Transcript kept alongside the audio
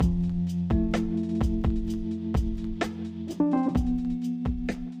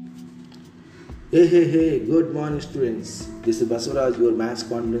Hey, good morning, students. This is Basuraj, your maths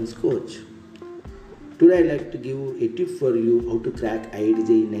confidence coach. Today, I'd like to give a tip for you how to crack IITJ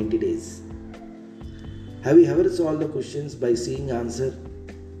in 90 days. Have you ever solved the questions by seeing answer?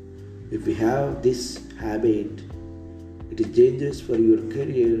 If you have this habit, it is dangerous for your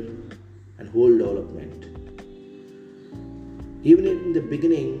career and whole development. Even in the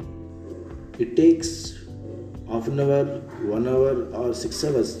beginning, it takes half an hour, 1 hour, or 6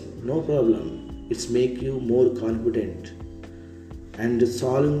 hours, no problem. It's make you more confident, and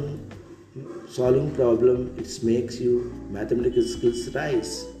solving problem, it makes you mathematical skills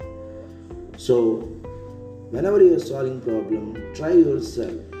rise. So whenever you are solving problem, try own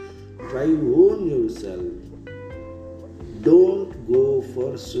yourself. Don't go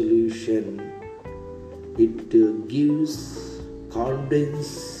for solution. It gives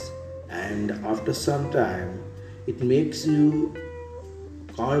confidence, and after some time it makes you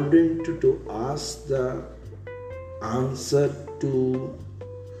confident to ask the answer to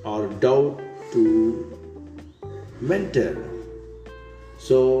or doubt to mentor.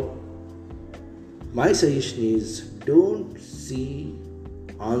 So my suggestion is, don't see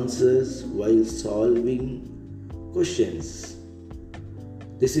answers while solving questions.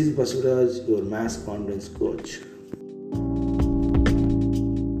 This is Basuraj, your maths confidence coach.